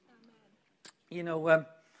You know,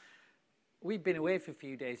 we've been away for a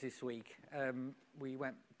few days this week. We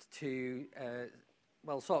went to,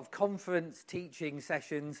 sort of conference teaching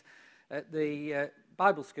sessions at the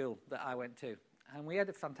Bible school that I went to. And we had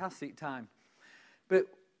a fantastic time. But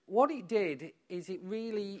what it did is it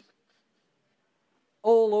really,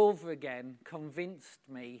 all over again, convinced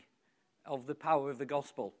me of the power of the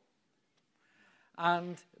gospel.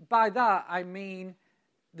 And by that, I mean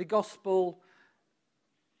the gospel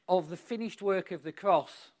of the finished work of the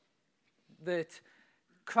cross, that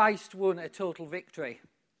Christ won a total victory,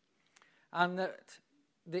 and that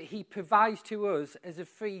he provides to us as a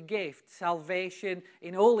free gift salvation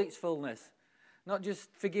in all its fullness, not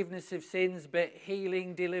just forgiveness of sins, but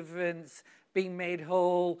healing, deliverance, being made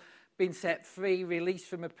whole, being set free, released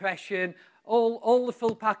from oppression, all the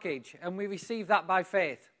full package, and we receive that by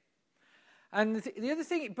faith. And the other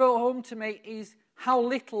thing it brought home to me is how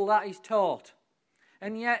little that is taught.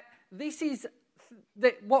 And yet, this is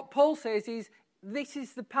what Paul says is, this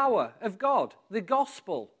is the power of God. The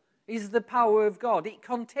gospel is the power of God. It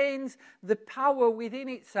contains the power within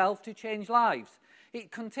itself to change lives.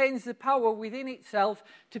 It contains the power within itself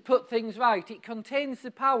to put things right. It contains the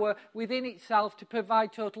power within itself to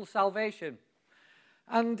provide total salvation.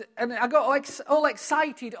 And I got all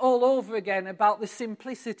excited all over again about the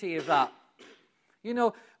simplicity of that. You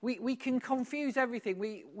know, we can confuse everything.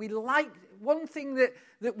 We like, one thing that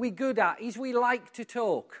we're good at is we like to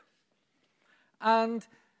talk. And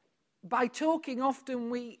by talking, often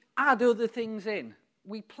we add other things in.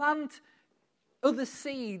 We plant other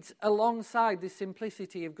seeds alongside the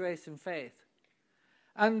simplicity of grace and faith.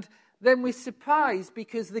 And then we're surprised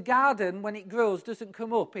because the garden, when it grows, doesn't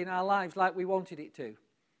come up in our lives like we wanted it to,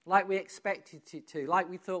 like we expected it to, like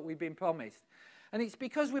we thought we'd been promised. And it's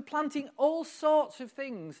because we're planting all sorts of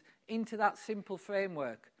things into that simple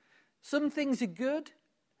framework. Some things are good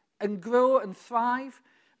and grow and thrive,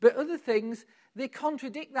 but other things, they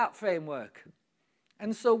contradict that framework.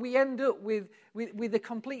 And so we end up with a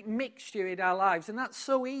complete mixture in our lives. And that's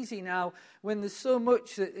so easy now when there's so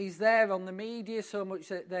much that is there on the media, so much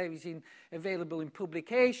that there is available in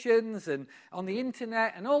publications and on the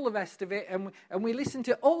internet and all the rest of it. And we listen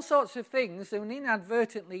to all sorts of things, and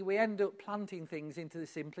inadvertently we end up planting things into the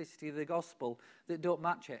simplicity of the gospel that don't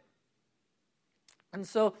match it. And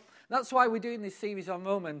so that's why we're doing this series on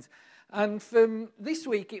Romans. And from this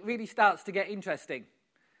week, it really starts to get interesting.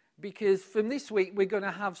 Because from this week, we're going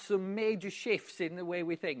to have some major shifts in the way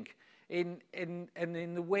we think, in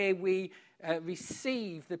the way we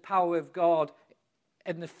receive the power of God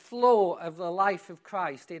and the flow of the life of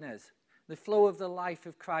Christ in us, the flow of the life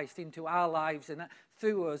of Christ into our lives and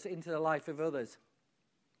through us into the life of others.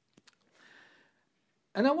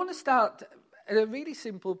 And I want to start at a really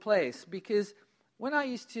simple place, because when I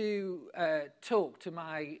used to talk to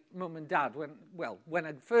my mum and dad, when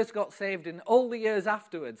I first got saved and all the years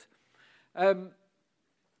afterwards,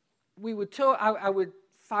 we would talk. I would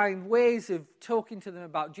find ways of talking to them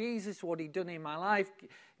about Jesus, what he'd done in my life,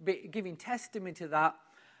 giving testimony to that.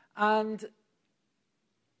 And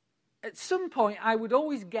at some point, I would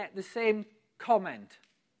always get the same comment.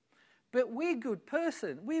 But we're good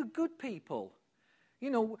people. You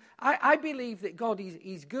know, I believe that God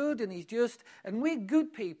is good and he's just, and we're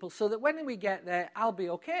good people, so that when we get there, I'll be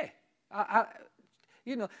okay.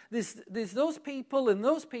 You know, there's those people, and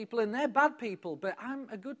they're bad people, but I'm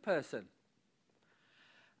a good person.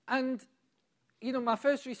 And, you know, my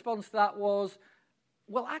first response to that was,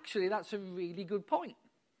 well, actually, that's a really good point.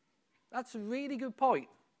 That's a really good point.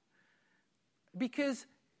 Because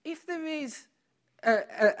if there is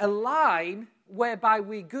a line whereby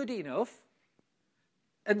we're good enough,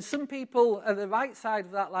 and some people are the right side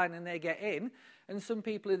of that line and they get in, and some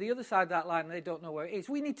people are the other side of that line and they don't know where it is.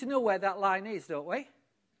 We need to know where that line is, don't we?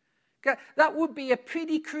 That would be a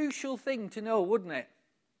pretty crucial thing to know, wouldn't it?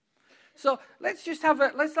 So let's have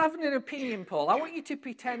an opinion poll. I want you to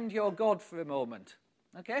pretend you're God for a moment,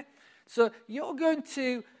 okay? So you're going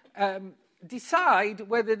to decide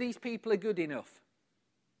whether these people are good enough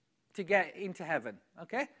to get into heaven,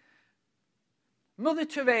 okay? Mother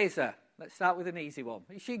Teresa. Let's start with an easy one.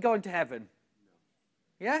 Is she going to heaven?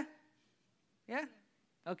 No. Yeah? Yeah?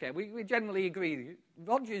 Okay, we generally agree.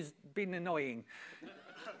 Roger's been annoying.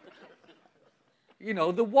 You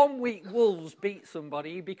know, the 1 week Wolves beat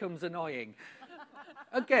somebody, he becomes annoying.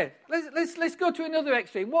 Okay, let's go to another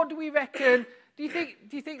extreme. What do we reckon? Do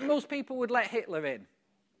you think most people would let Hitler in?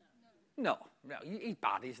 No, he's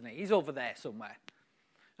bad, isn't he? He's over there somewhere.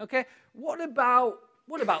 Okay, what about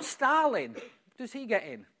Stalin? Does he get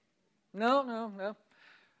in? No.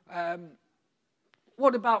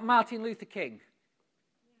 What about Martin Luther King?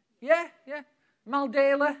 Yeah.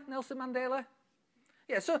 Nelson Mandela?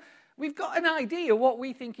 Yeah, so we've got an idea what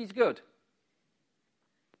we think is good.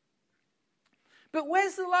 But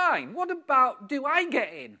where's the line? What about, do I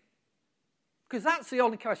get in? Because that's the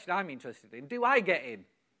only question I'm interested in. Do I get in?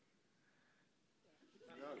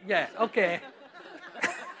 Yeah, okay.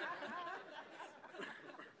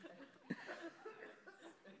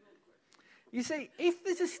 You see, if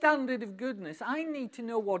there's a standard of goodness, I need to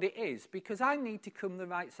know what it is, because I need to come the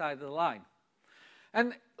right side of the line.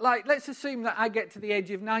 And, let's assume that I get to the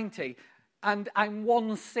age of 90, and I'm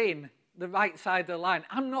one sin the right side of the line.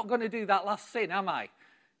 I'm not going to do that last sin, am I?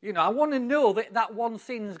 I want to know that that one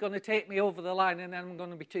sin is going to take me over the line, and then I'm going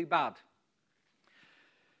to be too bad.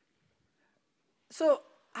 So,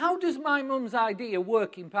 how does my mum's idea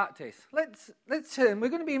work in practice? Let's turn. We're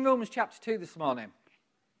going to be in Romans chapter 2 this morning.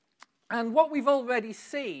 And what we've already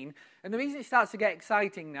seen, and the reason it starts to get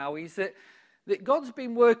exciting now, is that God's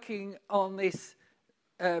been working on this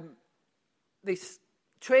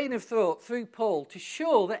train of thought through Paul to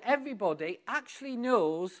show that everybody actually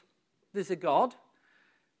knows there's a God,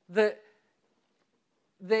 that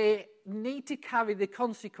they need to carry the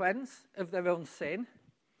consequence of their own sin,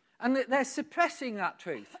 and that they're suppressing that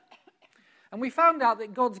truth. And we found out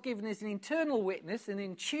that God's given us an internal witness, an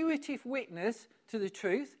intuitive witness to the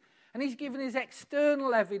truth, and he's given us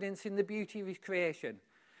external evidence in the beauty of his creation.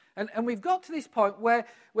 And we've got to this point where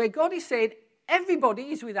God is saying, everybody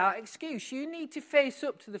is without excuse. You need to face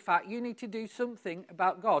up to the fact you need to do something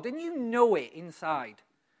about God. And you know it inside.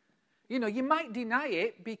 You might deny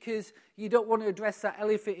it because you don't want to address that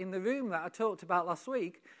elephant in the room that I talked about last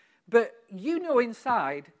week. But you know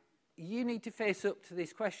inside you need to face up to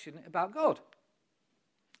this question about God.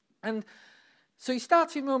 And so he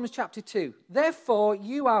starts in Romans chapter 2. Therefore,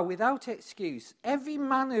 you are without excuse, every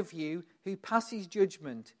man of you who passes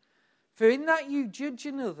judgment. For in that you judge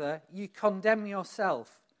another, you condemn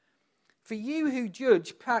yourself. For you who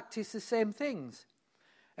judge practice the same things.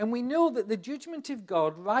 And we know that the judgment of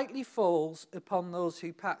God rightly falls upon those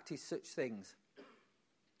who practice such things.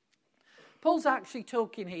 Paul's actually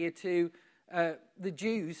talking here to the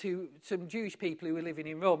Jews, some Jewish people who were living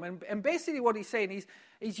in Rome. And basically what he's saying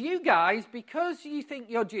is you guys, because you think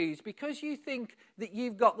you're Jews, because you think that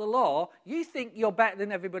you've got the law, you think you're better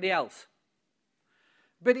than everybody else.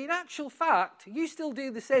 But in actual fact, you still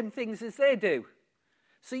do the same things as they do.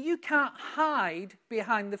 So you can't hide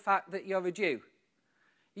behind the fact that you're a Jew.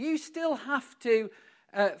 You still have to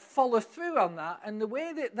follow through on that. And the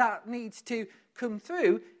way that needs to come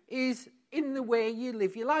through is in the way you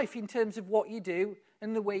live your life, in terms of what you do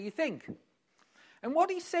and the way you think. And what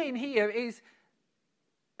he's saying here is,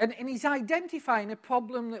 and he's identifying a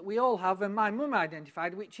problem that we all have, and my mum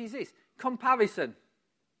identified, which is this: comparison.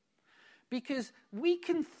 Because we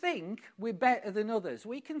can think we're better than others.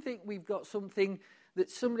 We can think we've got something that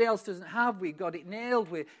somebody else doesn't have. We've got it nailed.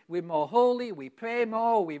 We're more holy. We pray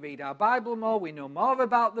more. We read our Bible more. We know more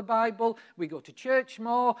about the Bible. We go to church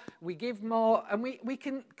more. We give more. And we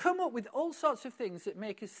can come up with all sorts of things that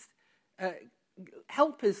make us,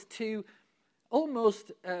 help us to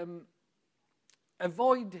almost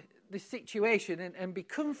avoid the situation and be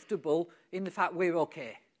comfortable in the fact we're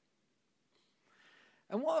okay.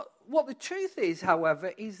 And what the truth is,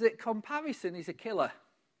 however, is that comparison is a killer.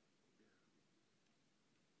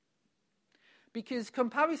 Because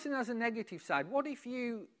comparison has a negative side. What if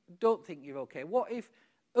you don't think you're okay? What if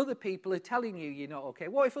other people are telling you you're not okay?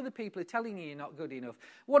 What if other people are telling you you're not good enough?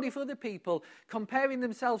 What if other people comparing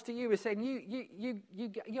themselves to you are saying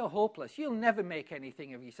you're hopeless? You'll never make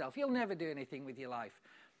anything of yourself. You'll never do anything with your life.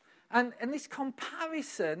 And this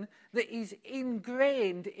comparison that is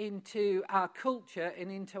ingrained into our culture and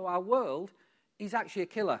into our world is actually a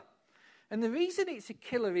killer. And the reason it's a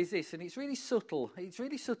killer is this, and it's really subtle. It's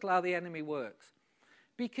really subtle how the enemy works.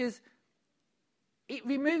 Because it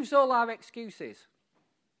removes all our excuses.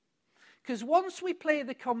 Because once we play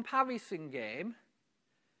the comparison game,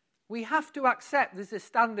 we have to accept there's a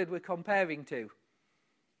standard we're comparing to.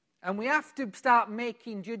 And we have to start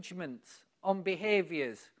making judgments on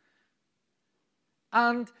behaviours.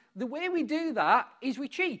 And the way we do that is we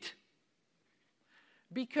cheat.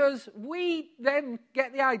 Because we then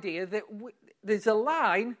get the idea that there's a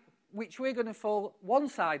line which we're going to fall one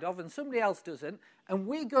side of and somebody else doesn't, and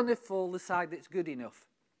we're going to fall the side that's good enough.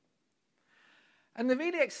 And the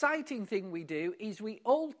really exciting thing we do is we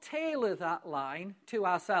all tailor that line to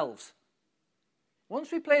ourselves.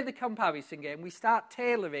 Once we play the comparison game, we start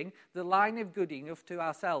tailoring the line of good enough to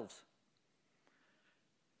ourselves.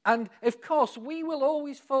 And, of course, we will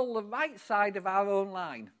always fall the right side of our own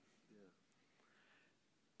line.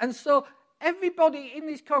 And so everybody in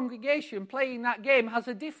this congregation playing that game has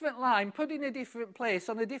a different line, put in a different place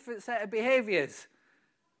on a different set of behaviours.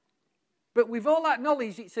 But we've all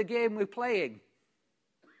acknowledged it's a game we're playing.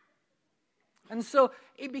 And so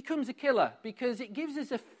it becomes a killer because it gives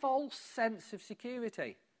us a false sense of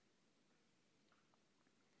security.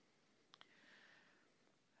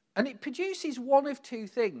 And it produces one of two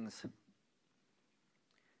things.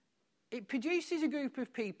 It produces a group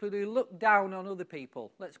of people who look down on other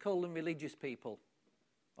people. Let's call them religious people,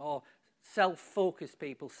 or self-focused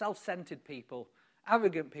people, self-centered people,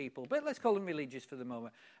 arrogant people. But let's call them religious for the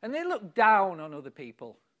moment. And they look down on other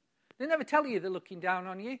people. They never tell you they're looking down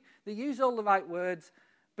on you. They use all the right words,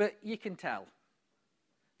 but you can tell.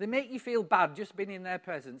 They make you feel bad just being in their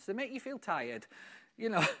presence. They make you feel tired. You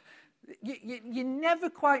know, you never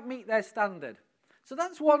quite meet their standard. So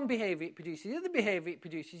that's one behaviour it produces. The other behaviour it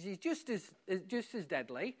produces is just as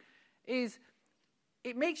deadly, is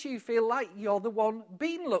it makes you feel like you're the one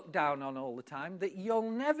being looked down on all the time, that you'll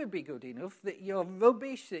never be good enough, that you're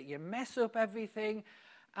rubbish, that you mess up everything,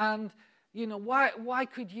 and, you know, why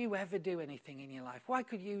could you ever do anything in your life? Why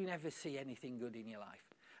could you never see anything good in your life?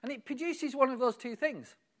 And it produces one of those two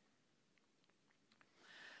things.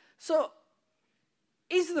 So,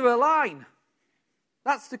 is there a line?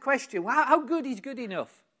 That's the question. How good is good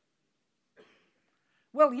enough?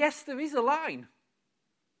 Well, yes, there is a line.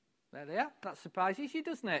 There they are. That surprises you,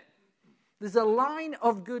 doesn't it? There's a line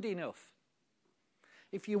of good enough.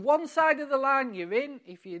 If you're one side of the line, you're in.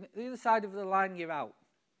 If you're the other side of the line, you're out.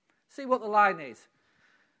 See what the line is.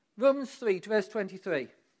 Romans 3, verse 23.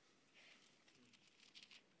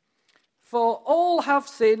 For all have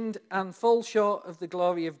sinned and fall short of the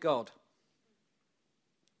glory of God.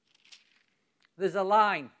 There's a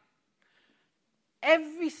line.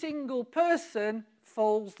 Every single person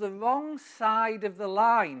falls the wrong side of the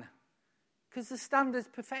line because the standard's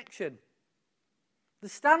perfection. The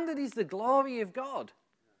standard is the glory of God.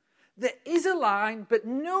 There is a line, but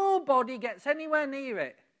nobody gets anywhere near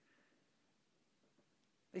it.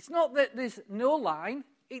 It's not that there's no line,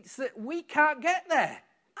 it's that we can't get there.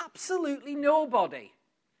 Absolutely nobody.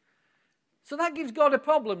 So that gives God a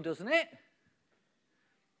problem, doesn't it?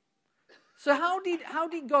 So how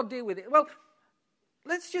did God deal with it? Well,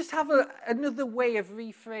 let's just have another way of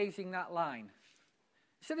rephrasing that line.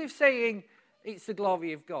 Instead of saying it's the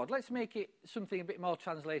glory of God, let's make it something a bit more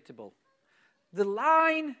translatable. The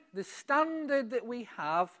line, the standard that we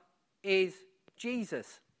have is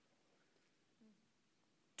Jesus.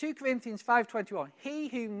 2 Corinthians 5:21. He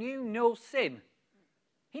who knew no sin.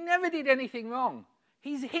 He never did anything wrong.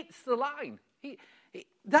 He hits the line.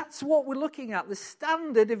 That's what we're looking at, the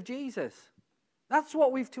standard of Jesus. That's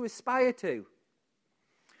what we've to aspire to.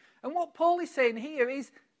 And what Paul is saying here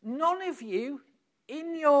is, none of you,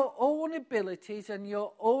 in your own abilities and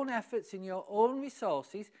your own efforts and your own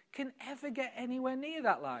resources, can ever get anywhere near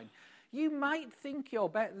that line. You might think you're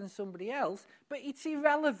better than somebody else, but it's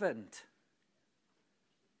irrelevant.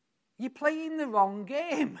 You're playing the wrong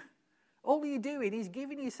game. All you're doing is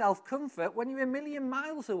giving yourself comfort when you're a million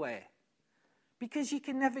miles away, because you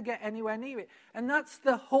can never get anywhere near it. And that's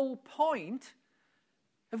the whole point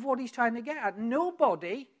of what he's trying to get at.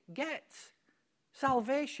 Nobody gets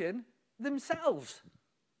salvation themselves.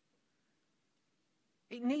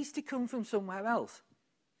 It needs to come from somewhere else.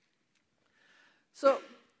 So,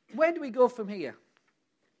 where do we go from here?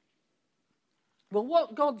 Well,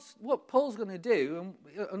 what Paul's going to do,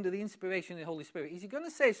 under the inspiration of the Holy Spirit, is he's going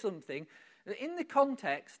to say something that in the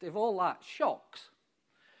context of all that shocks.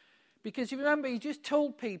 Because you remember, he just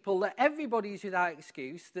told people that everybody's without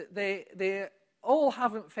excuse, that they all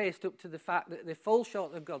haven't faced up to the fact that they fall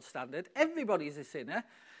short of God's standard. Everybody's a sinner.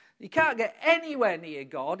 You can't get anywhere near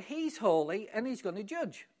God. He's holy and he's going to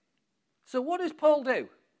judge. So what does Paul do?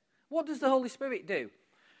 What does the Holy Spirit do?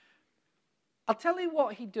 I'll tell you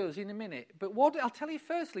what he does in a minute, but I'll tell you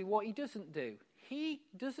firstly what he doesn't do. He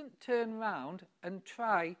doesn't turn around and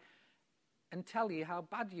try and tell you how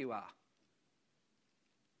bad you are.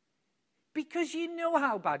 Because you know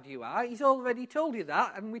how bad you are. He's already told you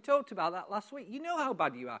that, and we talked about that last week. You know how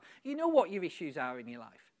bad you are. You know what your issues are in your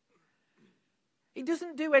life. It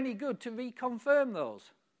doesn't do any good to reconfirm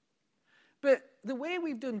those. But the way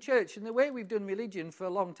we've done church and the way we've done religion for a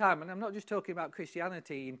long time, and I'm not just talking about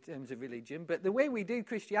Christianity in terms of religion, but the way we do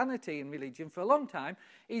Christianity and religion for a long time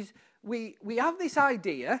is we have this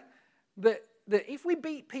idea that if we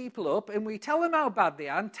beat people up and we tell them how bad they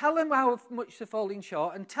are and tell them how much they're falling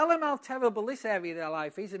short and tell them how terrible this area of their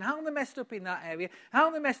life is and how they're messed up in that area,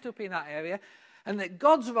 and that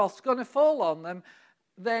God's wrath's going to fall on them,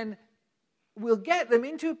 then we'll get them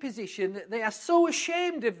into a position that they are so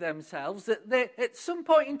ashamed of themselves that at some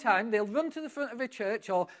point in time they'll run to the front of a church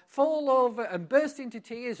or fall over and burst into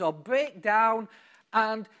tears or break down,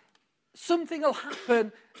 and something will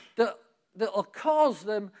happen that that'll cause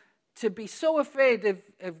them to be so afraid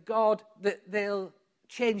of God that they'll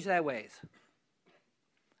change their ways.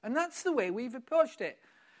 And that's the way we've approached it.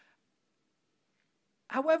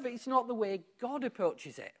 However, it's not the way God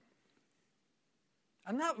approaches it.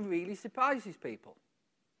 And that really surprises people.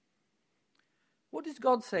 What does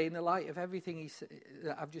God say in the light of everything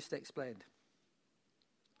that I've just explained?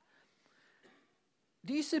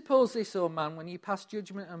 Do you suppose this, O man, when you pass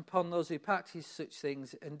judgment upon those who practice such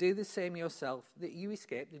things and do the same yourself, that you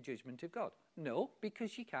escape the judgment of God? No,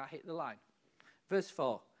 because you can't hit the line. Verse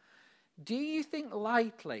 4. Do you think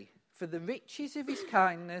lightly for the riches of his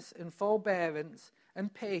kindness and forbearance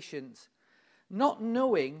and patience, not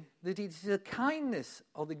knowing that it is the kindness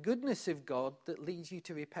or the goodness of God that leads you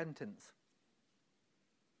to repentance?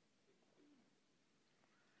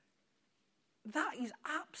 That is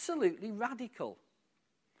absolutely radical.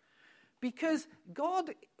 Because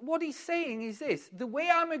God, what he's saying is this: the way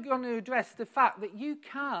I'm going to address the fact that you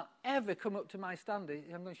can't ever come up to my standard,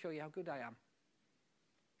 I'm going to show you how good I am,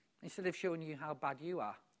 instead of showing you how bad you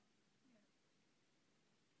are.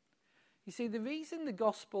 You see, the reason the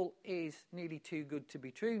gospel is nearly too good to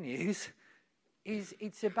be true news is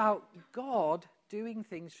it's about God doing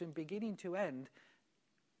things from beginning to end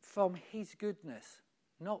from his goodness,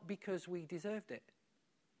 not because we deserved it.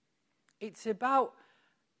 It's about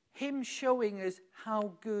him showing us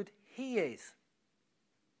how good he is.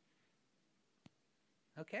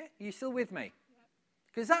 Okay? Are you still with me?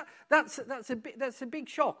 Because that's a big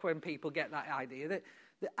shock when people get that idea that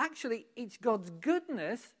actually it's God's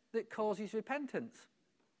goodness that causes repentance.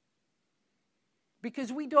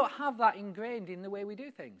 Because we don't have that ingrained in the way we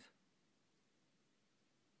do things.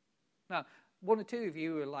 Now, one or two of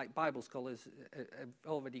you who are like Bible scholars have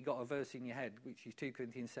already got a verse in your head, which is 2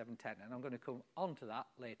 Corinthians 7:10, and I'm going to come on to that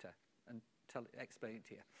later and explain it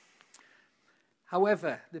to you.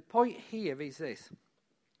 However, the point here is this,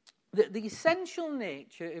 that the essential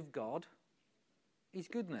nature of God is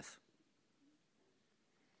goodness.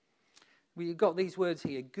 We've got these words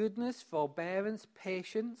here: goodness, forbearance,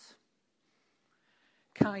 patience,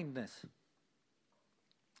 kindness.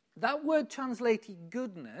 That word translated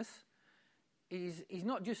goodness is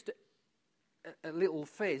not just a little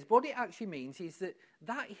phrase. What it actually means is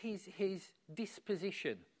that is his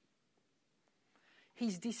disposition.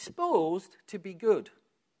 He's disposed to be good.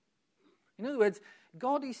 In other words,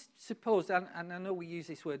 God is supposed, and I know we use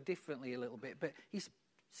this word differently a little bit, but he's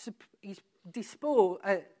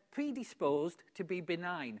predisposed to be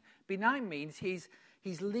benign. Benign means his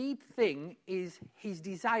lead thing is his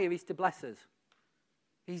desire is to bless us.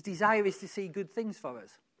 His desire is to see good things for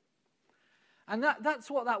us. And that's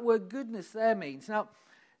what that word goodness there means. Now,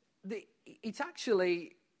 it's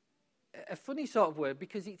actually a funny sort of word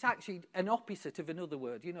because it's actually an opposite of another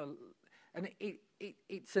word, you know. And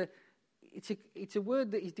it's a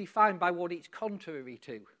word that is defined by what it's contrary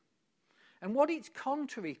to. And what it's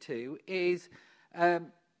contrary to is a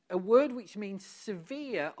word which means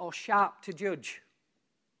severe or sharp to judge.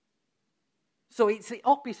 So it's the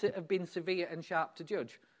opposite of being severe and sharp to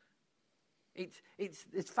judge. It's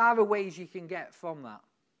as far away as you can get from that.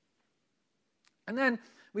 And then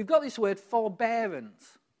we've got this word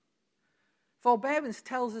forbearance. Forbearance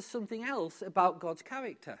tells us something else about God's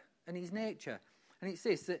character and his nature. And it's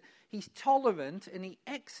this, that he's tolerant and he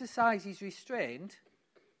exercises restraint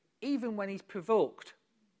even when he's provoked.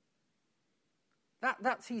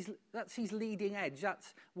 That's his leading edge.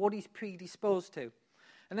 That's what he's predisposed to.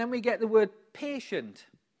 And then we get the word patient,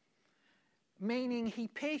 meaning he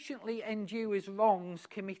patiently endures wrongs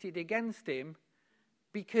committed against him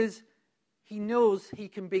because he knows he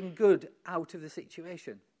can bring good out of the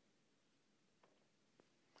situation.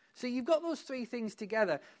 So you've got those three things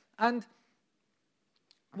together. And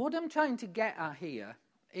what I'm trying to get at here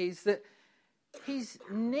is that his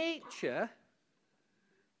nature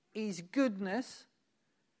is goodness,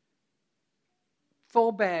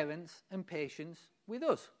 forbearance, and patience with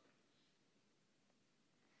us.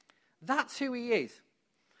 That's who he is.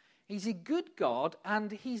 He's a good God,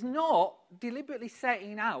 and he's not deliberately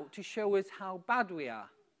setting out to show us how bad we are.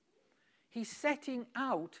 He's setting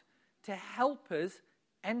out to help us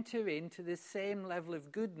enter into the same level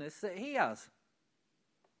of goodness that he has.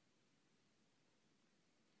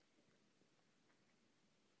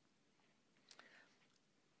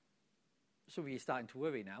 Some of you are starting to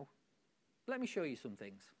worry now. Let me show you some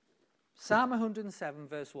things. Psalm 107,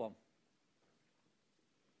 verse 1.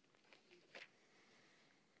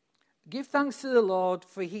 Give thanks to the Lord,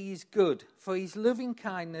 for he is good, for his loving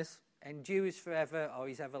kindness endures forever, or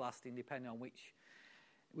is everlasting, depending on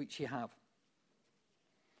which you have.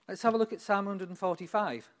 Let's have a look at Psalm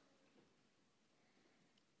 145.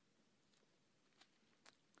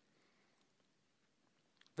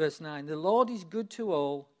 Verse 9, the Lord is good to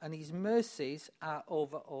all, and his mercies are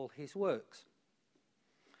over all his works.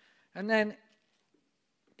 And then,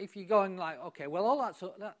 if you're going like, okay, well, all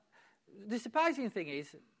that, the surprising thing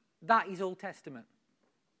is, that is Old Testament.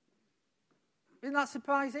 Isn't that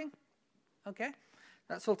surprising? Okay,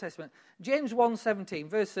 that's Old Testament. James 1:17,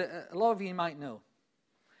 verse a lot of you might know.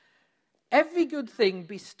 Every good thing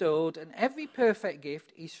bestowed and every perfect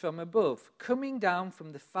gift is from above, coming down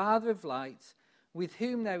from the Father of lights, with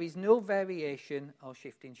whom there is no variation or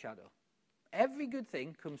shifting shadow. Every good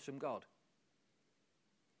thing comes from God.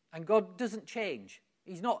 And God doesn't change.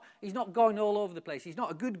 He's not going all over the place. He's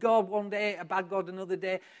not a good God one day, a bad God another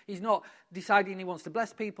day. He's not deciding he wants to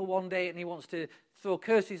bless people one day and he wants to throw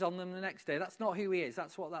curses on them the next day. That's not who he is.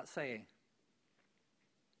 That's what that's saying.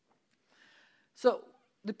 So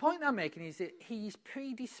the point I'm making is that he's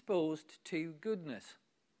predisposed to goodness.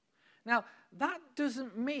 Now, that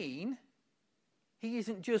doesn't mean he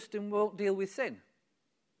isn't just and won't deal with sin.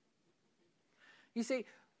 You see,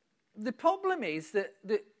 the problem is that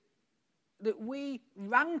we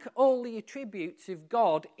rank all the attributes of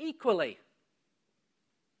God equally.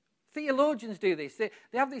 Theologians do this. They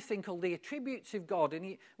have this thing called the attributes of God,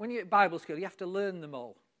 and when you're at Bible school, you have to learn them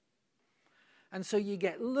all. And so you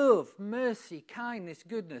get love, mercy, kindness,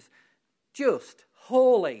 goodness, just,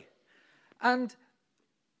 holy. And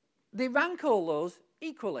they rank all those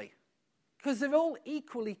equally, because they're all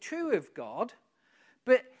equally true of God.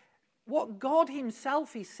 But what God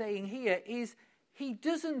himself is saying here is he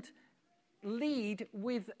doesn't lead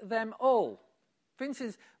with them all. For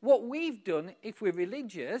instance, what we've done, if we're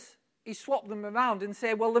religious, is swap them around and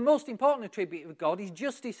say, well, the most important attribute of God is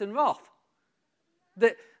justice and wrath.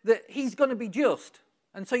 That he's going to be just.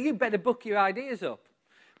 And so you better book your ideas up.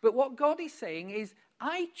 But what God is saying is,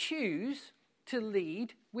 I choose to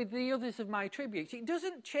lead with the others of my attributes. It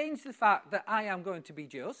doesn't change the fact that I am going to be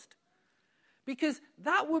just. Because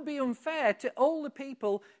that would be unfair to all the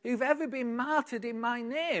people who've ever been martyred in my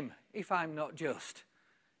name if I'm not just.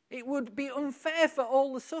 It would be unfair for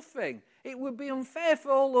all the suffering. It would be unfair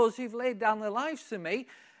for all those who've laid down their lives for me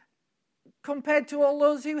compared to all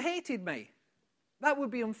those who hated me. That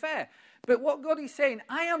would be unfair. But what God is saying,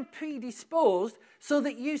 I am predisposed so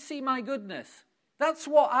that you see my goodness. That's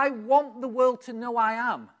what I want the world to know I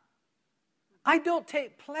am. I don't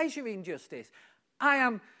take pleasure in justice. I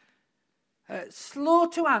am slow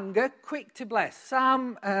to anger, quick to bless.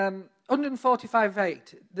 Psalm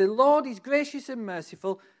 145:8. The Lord is gracious and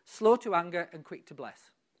merciful, slow to anger and quick to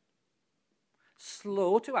bless.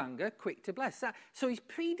 Slow to anger, quick to bless. So he's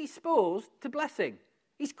predisposed to blessing.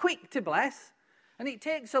 He's quick to bless. And it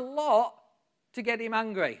takes a lot to get him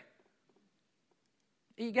angry.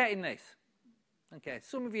 Are you getting this? Okay,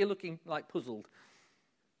 some of you are looking like puzzled.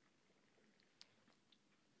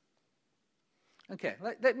 Okay,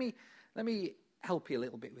 let me help you a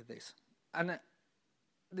little bit with this. And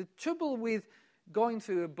the trouble with going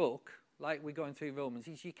through a book, like we're going through Romans,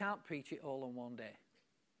 is you can't preach it all on one day.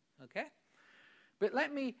 Okay? But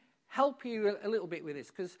let me help you a little bit with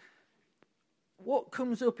this, because what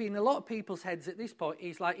comes up in a lot of people's heads at this point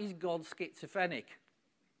is like, is God schizophrenic?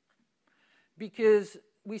 Because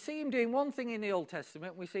we see him doing one thing in the Old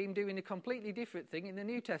Testament, we see him doing a completely different thing in the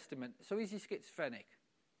New Testament. So is he schizophrenic?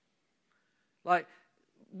 Like,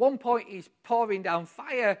 one point he's pouring down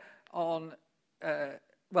fire on,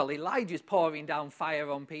 Elijah's pouring down fire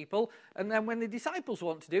on people, and then when the disciples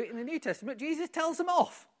want to do it in the New Testament, Jesus tells them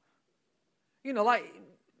off. You know, like,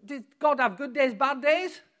 did God have good days, bad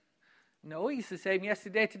days? No, he's the same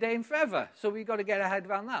yesterday, today, and forever. So we've got to get our head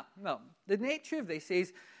around that. No, the nature of this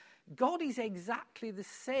is God is exactly the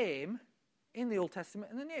same in the Old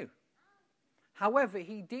Testament and the New. However,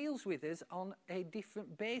 he deals with us on a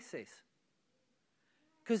different basis.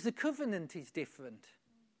 Because the covenant is different.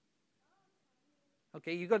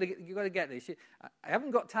 Okay, you've got to get this. I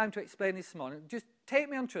haven't got time to explain this morning. Just take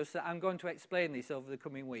me on trust that I'm going to explain this over the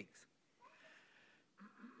coming weeks.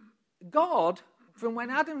 God, from when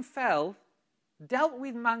Adam fell, dealt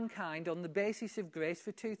with mankind on the basis of grace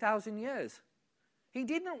for 2,000 years. He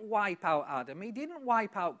didn't wipe out Adam. He didn't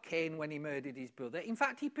wipe out Cain when he murdered his brother. In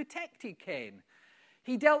fact, he protected Cain.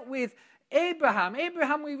 He dealt with Abraham.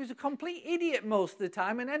 Abraham, he was a complete idiot most of the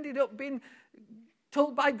time and ended up being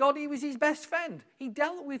told by God he was his best friend. He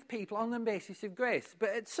dealt with people on the basis of grace.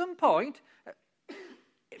 But at some point,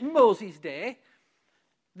 in Moses' day,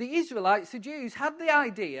 the Israelites, the Jews, had the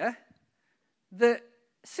idea that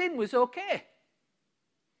sin was okay.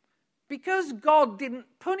 Because God didn't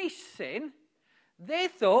punish sin, they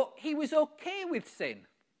thought he was okay with sin.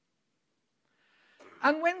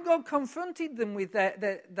 And when God confronted them with that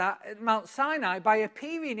at Mount Sinai by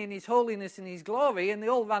appearing in his holiness and his glory, and they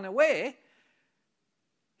all ran away,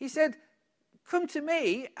 he said, come to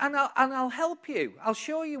me and I'll help you. I'll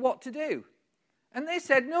show you what to do. And they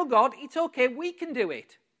said, no, God, it's okay. We can do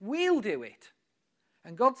it. We'll do it.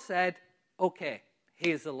 And God said, okay,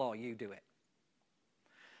 here's the law. You do it.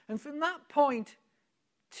 And from that point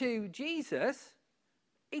to Jesus,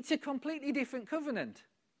 it's a completely different covenant.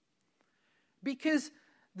 Because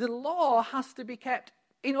the law has to be kept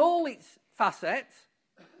in all its facets.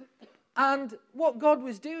 And what God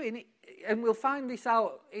was doing, and we'll find this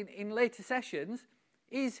out in later sessions,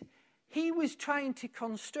 is he was trying to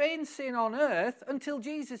constrain sin on earth until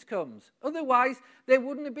Jesus comes. Otherwise, there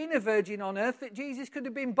wouldn't have been a virgin on earth that Jesus could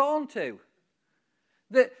have been born to.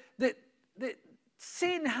 That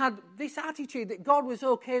sin had this attitude that God was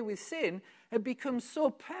okay with sin had become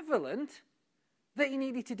so prevalent that he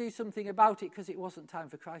needed to do something about it because it wasn't time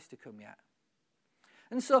for Christ to come yet.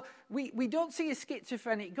 And so we don't see a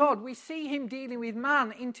schizophrenic God. We see him dealing with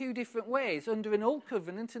man in two different ways, under an old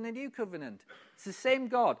covenant and a new covenant. It's the same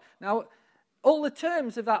God. Now, all the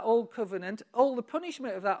terms of that old covenant, all the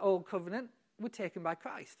punishment of that old covenant were taken by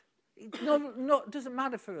Christ. It doesn't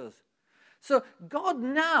matter for us. So God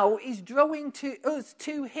now is drawing to us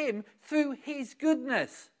to him through his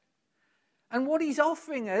goodness. And what he's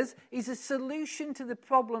offering us is a solution to the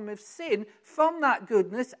problem of sin from that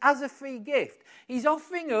goodness as a free gift. He's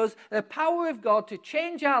offering us the power of God to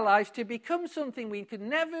change our lives, to become something we could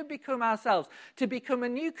never become ourselves, to become a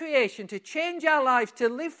new creation, to change our lives, to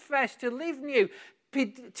live fresh, to live new,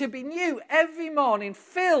 to be new every morning,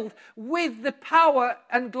 filled with the power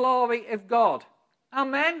and glory of God.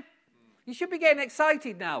 Amen? You should be getting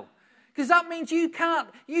excited now, because that means you don't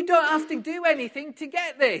have to do anything to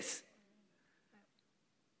get this.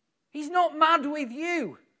 He's not mad with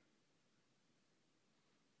you.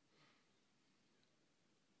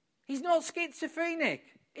 He's not schizophrenic.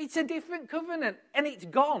 It's a different covenant, and it's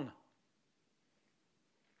gone.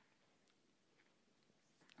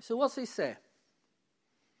 So what's he say?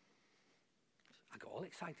 I got all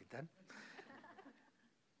excited then.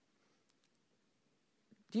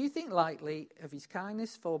 Do you think lightly of his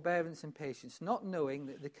kindness, forbearance, and patience, not knowing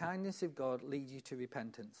that the kindness of God leads you to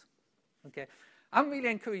repentance? Okay. I'm really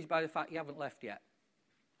encouraged by the fact you haven't left yet.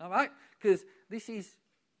 All right? Because this is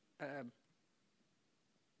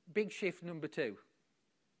big shift number 2.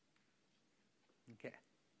 Okay.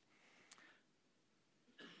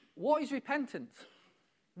 What is repentance?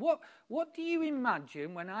 What do you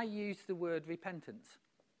imagine when I use the word repentance?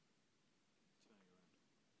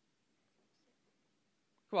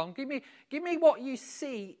 Come on, give me what you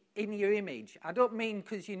see in your image. I don't mean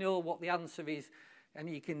because you know what the answer is and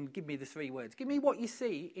you can give me the 3 words. Give me what you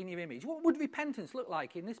see in your image. What would repentance look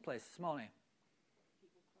like in this place this morning?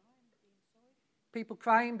 People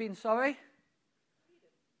crying, being sorry?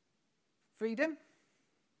 Freedom?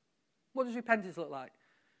 What does repentance look like?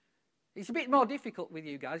 It's a bit more difficult with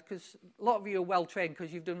you guys because a lot of you are well trained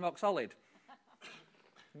because you've done Rock Solid.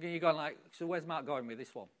 You're going like, so where's Mark going with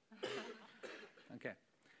this one? Okay.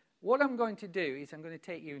 What I'm going to do is I'm going to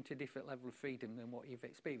take you into a different level of freedom than what you've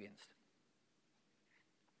experienced.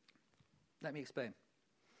 Let me explain.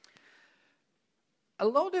 A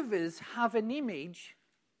lot of us have an image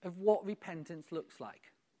of what repentance looks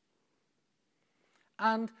like.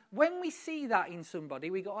 And when we see that in somebody,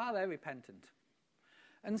 we go, oh, they're repentant.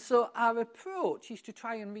 And so our approach is to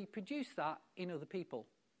try and reproduce that in other people.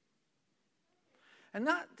 And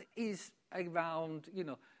that is around,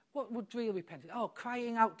 what would real repentance? Oh,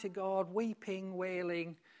 crying out to God, weeping,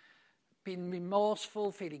 wailing, being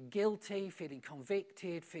remorseful, feeling guilty, feeling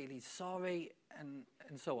convicted, feeling sorry, and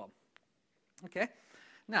so on. Okay?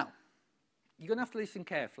 Now, you're going to have to listen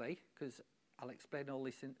carefully, because I'll explain all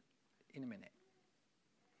this in a minute.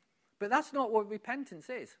 But that's not what repentance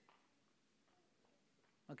is.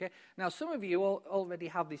 Okay? Now, some of you already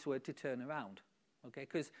have this word to turn around, okay,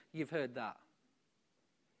 because you've heard that.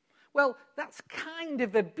 Well, that's kind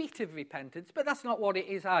of a bit of repentance, but that's not what it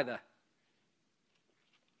is either.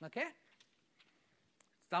 Okay?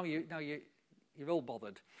 Now you're all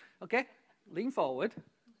bothered. Okay? Lean forward.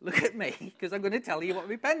 Look at me, because I'm going to tell you what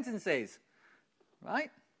repentance is. Right?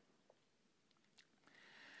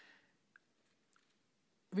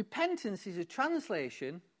 Repentance is a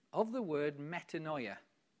translation of the word metanoia.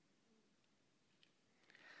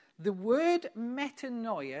 The word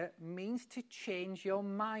metanoia means to change your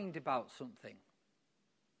mind about something.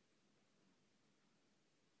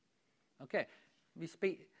 Okay,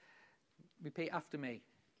 repeat after me.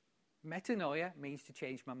 Metanoia means to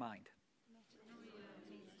change my mind. Metanoia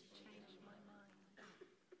means to change my mind.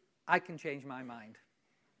 I can change my mind.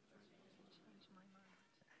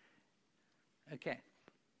 Okay.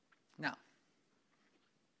 Now,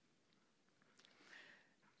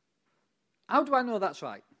 how do I know that's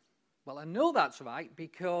right? Well, I know that's right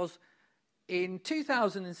because in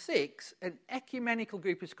 2006, an ecumenical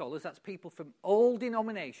group of scholars, that's people from all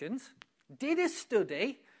denominations, did a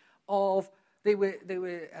study of, they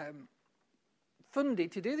were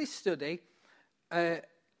funded to do this study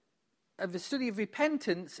of the study of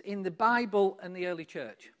repentance in the Bible and the early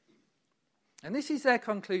church. And this is their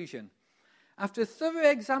conclusion. After a thorough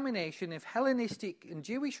examination of Hellenistic and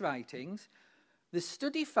Jewish writings, the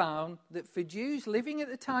study found that for Jews living at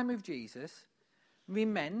the time of Jesus,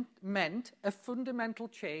 meant a fundamental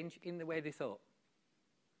change in the way they thought.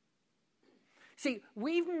 See,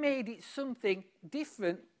 we've made it something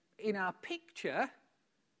different in our picture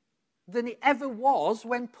than it ever was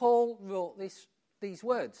when Paul wrote these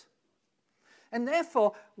words. And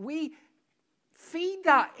therefore, we feed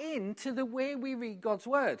that into the way we read God's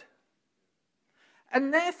word.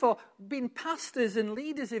 And therefore, being pastors and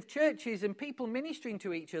leaders of churches and people ministering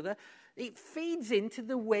to each other, it feeds into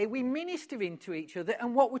the way we minister into each other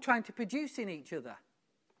and what we're trying to produce in each other.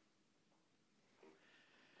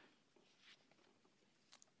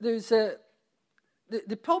 The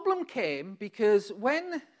problem came because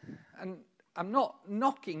when, and I'm not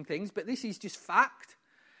knocking things, but this is just fact,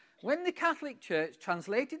 when the Catholic Church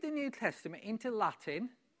translated the New Testament into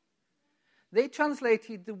Latin, they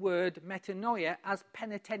translated the word metanoia as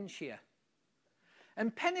penitentia.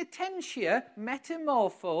 And penitentia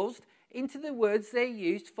metamorphosed into the words they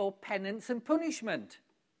used for penance and punishment.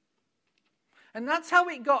 And that's how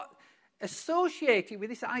it got associated with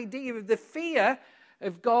this idea of the fear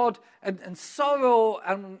of God and sorrow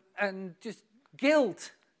and just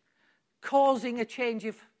guilt causing a change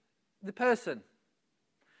of the person.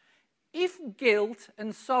 If guilt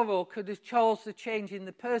and sorrow could have caused a change in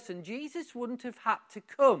the person, Jesus wouldn't have had to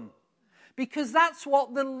come, because that's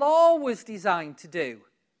what the law was designed to do.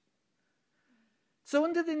 So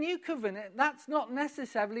under the new covenant, that's not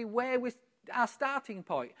necessarily where we're our starting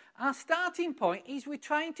point. Our starting point is we're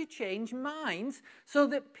trying to change minds so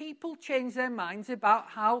that people change their minds about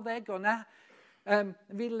how they're going to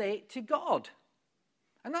relate to God.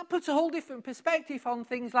 And that puts a whole different perspective on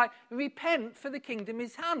things like repent for the kingdom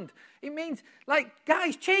is hand. It means, like,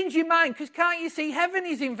 guys, change your mind, because can't you see heaven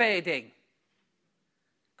is invading?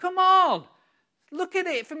 Come on. Look at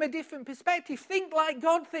it from a different perspective. Think like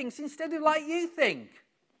God thinks instead of like you think.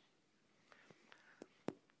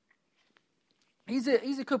 Here's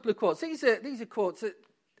a couple of quotes. These are quotes.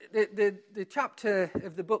 The chapter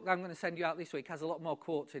of the book that I'm going to send you out this week has a lot more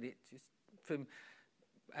quotes in it, just from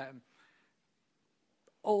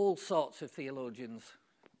all sorts of theologians.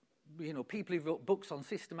 You know, people who wrote books on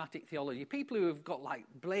systematic theology, people who have got like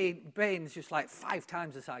brains just like 5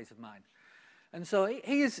 times the size of mine. And so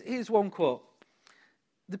here's one quote.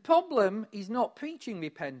 The problem is not preaching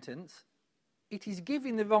repentance, it is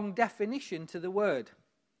giving the wrong definition to the word.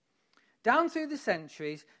 Down through the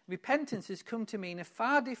centuries, repentance has come to mean a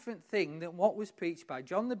far different thing than what was preached by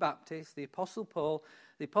John the Baptist, the Apostle Paul,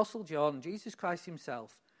 the Apostle John, Jesus Christ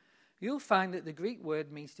himself. You'll find that the Greek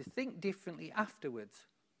word means to think differently afterwards.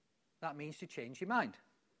 That means to change your mind.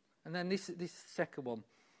 And then this second one,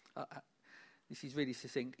 this is really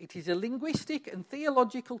succinct. It is a linguistic and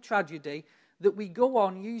theological tragedy that we go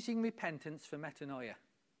on using repentance for metanoia.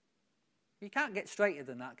 You can't get straighter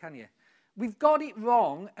than that, can you? We've got it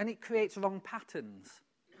wrong, and it creates wrong patterns.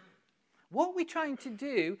 What we're trying to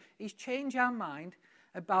do is change our mind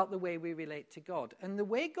about the way we relate to God. And the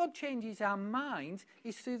way God changes our minds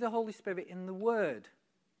is through the Holy Spirit in the Word.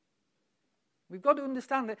 We've got to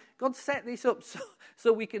understand that God set this up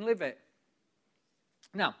so we can live it.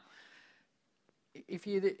 Now, if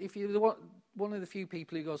you're one of the few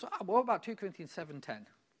people who goes, what about 2 Corinthians 7:10?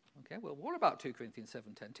 Okay, well, what about 2 Corinthians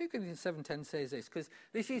 7:10? 2 Corinthians 7:10 says this, because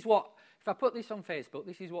this is what, if I put this on Facebook,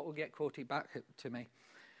 this is what will get quoted back to me.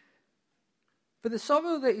 For the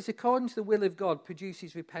sorrow that is according to the will of God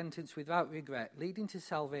produces repentance without regret, leading to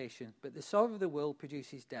salvation, but the sorrow of the world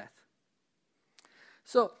produces death.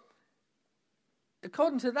 So,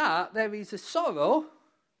 according to that, there is a sorrow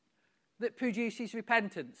that produces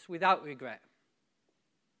repentance without regret.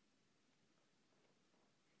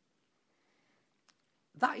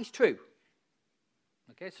 That is true.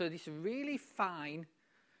 Okay, so this is a really fine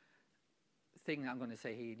thing that I'm going to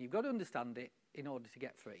say here. You've got to understand it in order to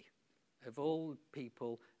get free of all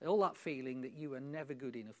people, all that feeling that you are never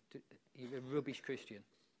good enough, you're a rubbish Christian.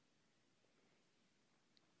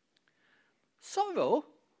 Sorrow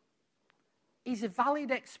is a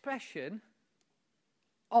valid expression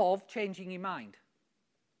of changing your mind.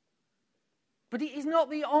 But it is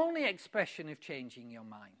not the only expression of changing your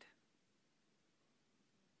mind.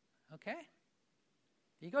 Okay?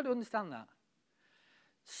 You've got to understand that.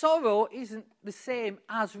 Sorrow isn't the same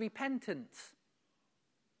as repentance.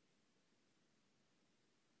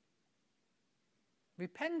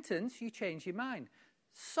 Repentance, you change your mind.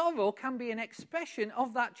 Sorrow can be an expression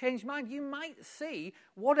of that changed mind. You might see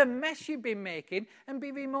what a mess you've been making and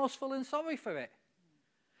be remorseful and sorry for it.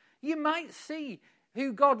 You might see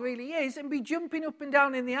who God really is and be jumping up and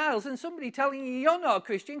down in the aisles and somebody telling you you're not a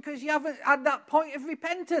Christian because you haven't had that point of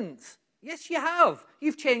repentance. Yes, you have.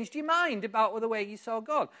 You've changed your mind about the way you saw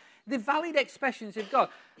God. The valid expressions of God.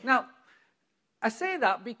 Now, I say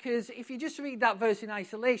that because if you just read that verse in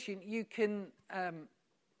isolation, you can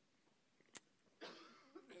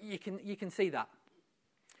see that.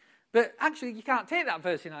 But actually, you can't take that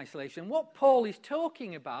verse in isolation. What Paul is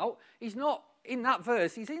talking about is not in that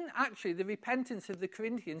verse. He's in actually the repentance of the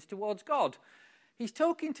Corinthians towards God. He's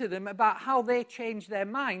talking to them about how they changed their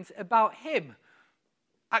minds about him.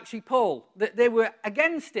 Actually, Paul, that they were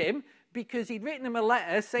against him because he'd written them a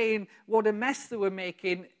letter saying what a mess they were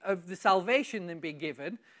making of the salvation they'd been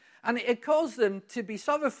given. And it had caused them to be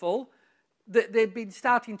sorrowful that they'd been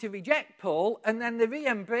starting to reject Paul, and then they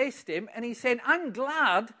re-embraced him. And he's saying, I'm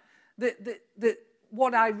glad that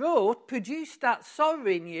what I wrote produced that sorrow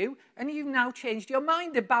in you, and you've now changed your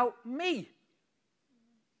mind about me.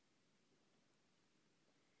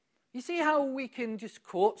 You see how we can just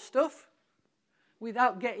quote stuff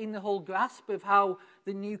without getting the whole grasp of how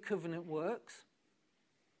the new covenant works?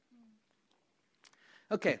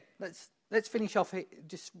 Okay, let's finish off here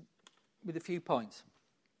just with a few points.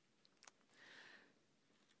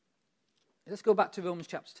 Let's go back to Romans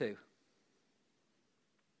chapter 2.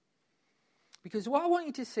 Because what I want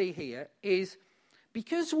you to see here is,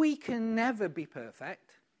 because we can never be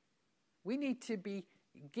perfect, we need to be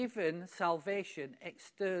given salvation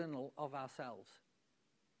external of ourselves.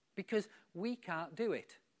 Because we can't do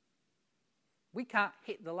it. We can't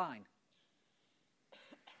hit the line.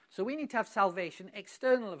 So we need to have salvation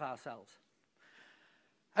external of ourselves.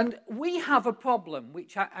 And we have a problem,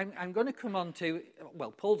 which I'm going to come on to,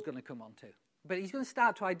 well, Paul's going to come on to, but he's going to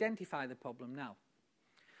start to identify the problem now.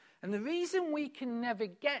 And the reason we can never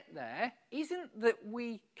get there isn't that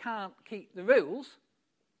we can't keep the rules,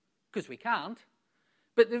 because we can't,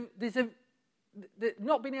 but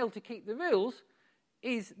not being able to keep the rules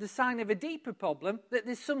is the sign of a deeper problem, that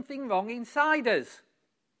there's something wrong inside us.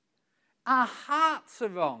 Our hearts are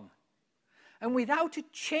wrong. And without a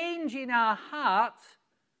change in our hearts,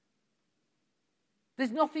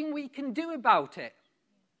 there's nothing we can do about it.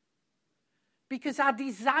 Because our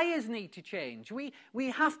desires need to change. We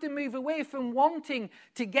have to move away from wanting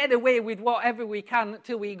to get away with whatever we can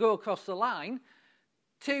until we go across the line,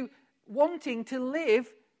 to wanting to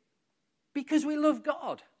live because we love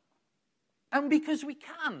God. And because we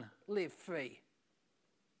can live free.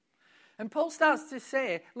 And Paul starts to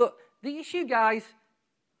say, look, the issue, guys,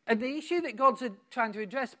 and the issue that God's trying to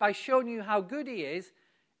address by showing you how good he is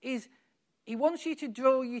he wants you to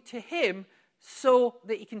draw you to him so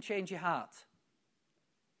that he can change your heart.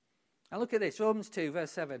 Now look at this, Romans 2,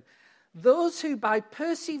 verse 7. Those who by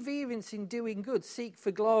perseverance in doing good seek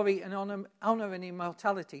for glory and honor and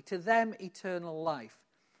immortality, to them eternal life.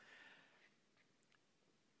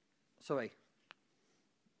 Sorry.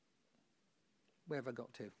 Where have I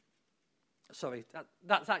got to? Sorry,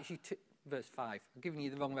 that's actually verse 5. I'm giving you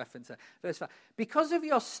the wrong reference there. Verse 5. Because of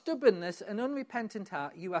your stubbornness and unrepentant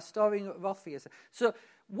heart, you are storing up wrath for yourself. So,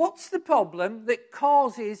 what's the problem that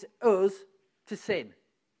causes us to sin?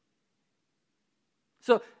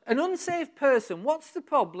 So, an unsaved person, what's the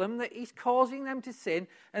problem that is causing them to sin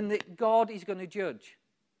and that God is going to judge?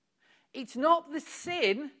 It's not the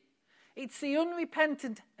sin, it's the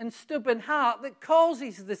unrepentant and stubborn heart that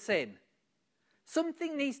causes the sin.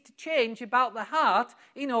 Something needs to change about the heart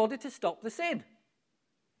in order to stop the sin.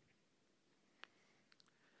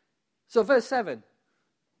 So verse 7.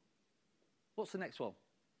 What's the next one?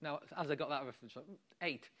 Now, as I got that reference,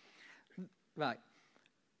 8. Right.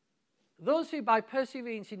 Those who by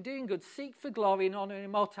perseverance in doing good seek for glory and honor and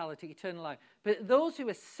immortality, eternal life. But those who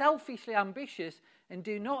are selfishly ambitious and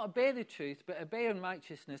do not obey the truth, but obey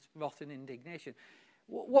unrighteousness, wrath and indignation.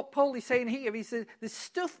 What Paul is saying here is that there's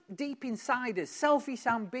stuff deep inside us, selfish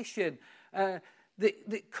ambition,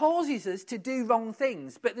 that causes us to do wrong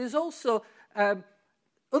things. But there's also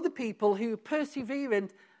other people who persevere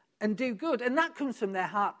and do good, and that comes from their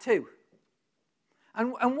heart too.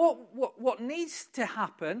 And what needs to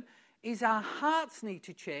happen is our hearts need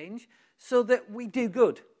to change so that we do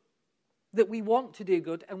good, that we want to do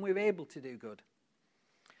good and we're able to do good.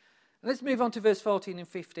 Let's move on to verse 14 and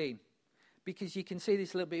 15. Because you can see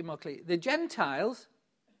this a little bit more clearly. The Gentiles,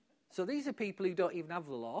 so these are people who don't even have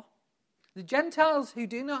the law, The Gentiles who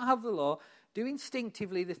do not have the law do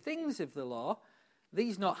instinctively the things of the law.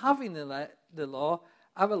 These not having the law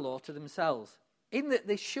are a law to themselves, in that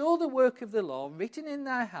they show the work of the law written in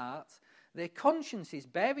their hearts, their consciences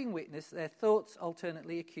bearing witness, their thoughts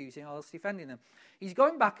alternately accusing or else defending them. He's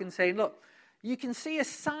going back and saying, look, you can see a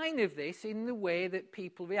sign of this in the way that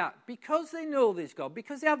people react. Because they know there's God,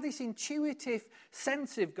 because they have this intuitive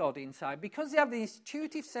sense of God inside, because they have this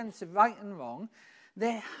intuitive sense of right and wrong,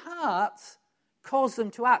 their hearts cause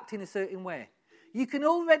them to act in a certain way. You can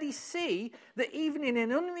already see that even in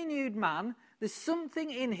an unrenewed man, there's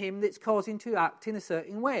something in him that's causing to act in a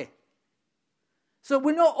certain way. So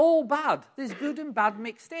we're not all bad. There's good and bad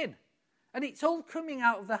mixed in. And it's all coming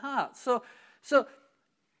out of the heart. So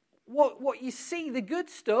what you see, the good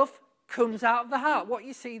stuff, comes out of the heart. What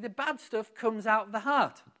you see, the bad stuff, comes out of the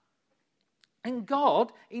heart. And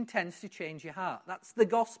God intends to change your heart. That's the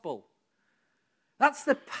gospel. That's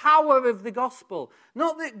the power of the gospel.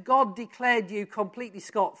 Not that God declared you completely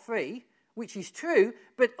scot-free, which is true,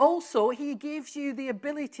 but also he gives you the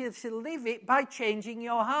ability to live it by changing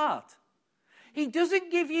your heart. He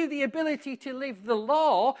doesn't give you the ability to live the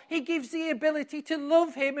law. He gives the ability to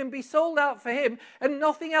love him and be sold out for him, and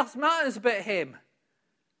nothing else matters but him.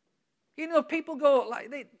 You know, people go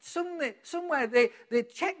like somewhere they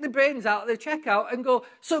check the brains out, they check out and go,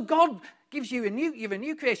 so God gives you you're a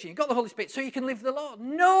new creation, you've got the Holy Spirit, so you can live the law.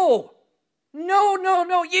 No,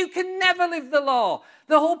 you can never live the law.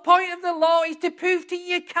 The whole point of the law is to prove to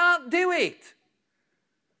you can't do it.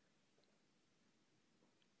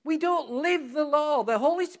 We don't live the law. The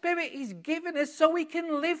Holy Spirit is given us so we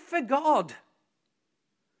can live for God.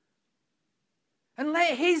 And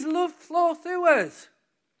let his love flow through us.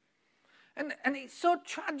 And it's so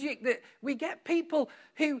tragic that we get people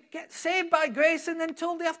who get saved by grace and then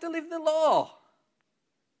told they have to live the law.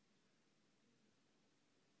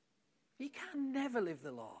 You can never live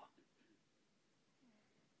the law.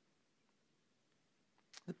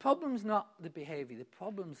 The problem's not the behavior. The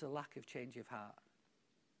problem's the lack of change of heart.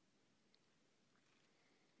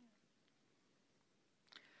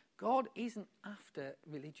 God isn't after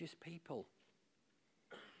religious people.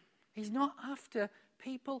 He's not after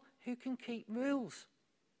people who can keep rules.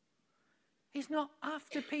 He's not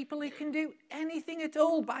after people who can do anything at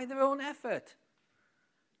all by their own effort.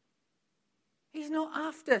 He's not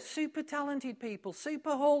after super talented people,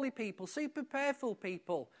 super holy people, super prayerful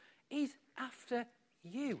people. He's after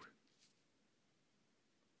you.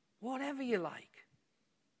 Whatever you like.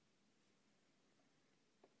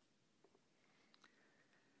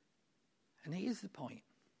 And here's the point.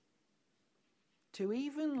 To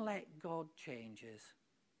even let God change us,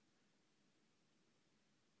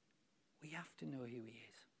 we have to know who he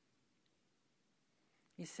is.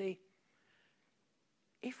 You see,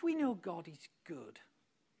 if we know God is good,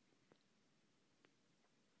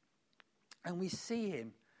 and we see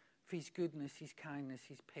him for his goodness, his kindness,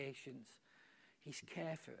 his patience, his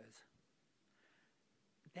care for us,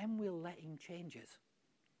 then we'll let him change us.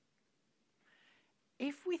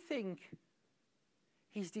 If we think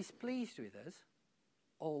he's displeased with us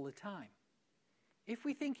all the time, if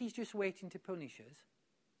we think he's just waiting to punish us,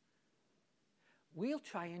 we'll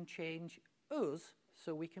try and change us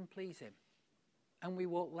so we can please him. And we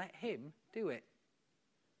won't let him do it.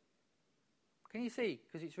 Can you see?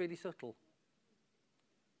 Because it's really subtle.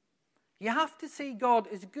 You have to see God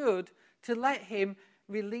as good to let him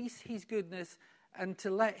release his goodness and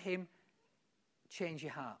to let him change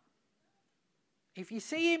your heart. If you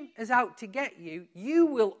see him as out to get you, you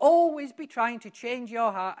will always be trying to change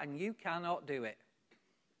your heart and you cannot do it.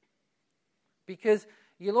 Because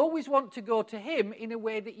you'll always want to go to him in a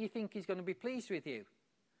way that you think he's going to be pleased with you.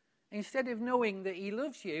 Instead of knowing that he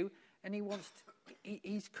loves you and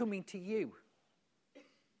he's coming to you.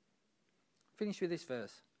 Finish with this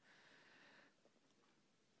verse.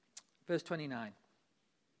 Verse 29.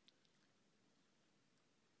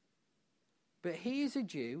 But he is a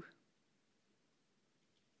Jew,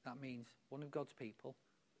 that means one of God's people,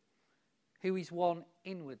 who is one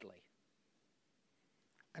inwardly.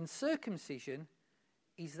 And circumcision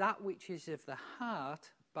is that which is of the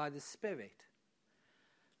heart by the Spirit,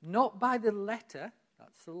 not by the letter,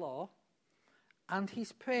 that's the law, and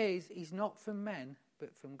his praise is not from men,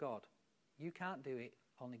 but from God. You can't do it,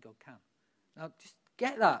 only God can. Now, just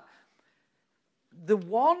get that. The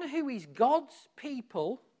one who is God's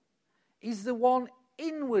people is the one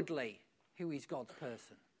inwardly who is God's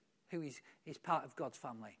person, who is part of God's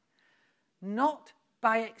family. Not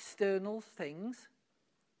by external things.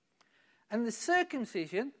 And the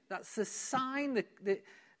circumcision, that's the sign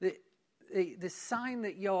the sign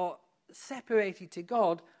that you're separated to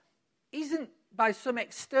God, isn't by some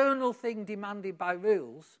external thing demanded by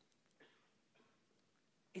rules.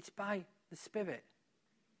 It's by the Spirit.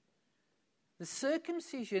 The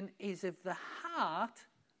circumcision is of the heart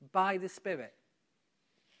by the Spirit.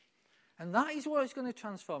 And that is what is going to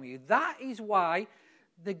transform you. That is why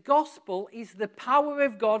the gospel is the power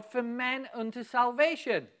of God for men unto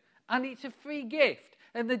salvation. And it's a free gift.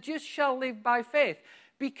 And the just shall live by faith.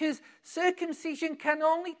 Because circumcision can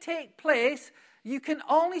only take place, you can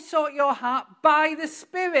only sort your heart by the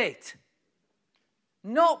Spirit.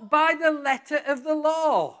 Not by the letter of the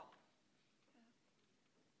law.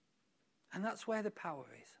 And that's where the power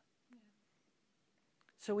is.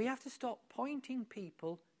 So we have to stop pointing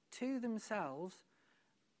people to themselves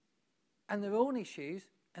and their own issues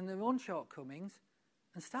and their own shortcomings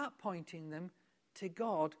and start pointing them to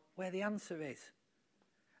God where the answer is.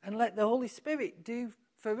 And let the Holy Spirit do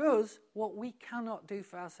for us what we cannot do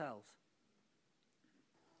for ourselves.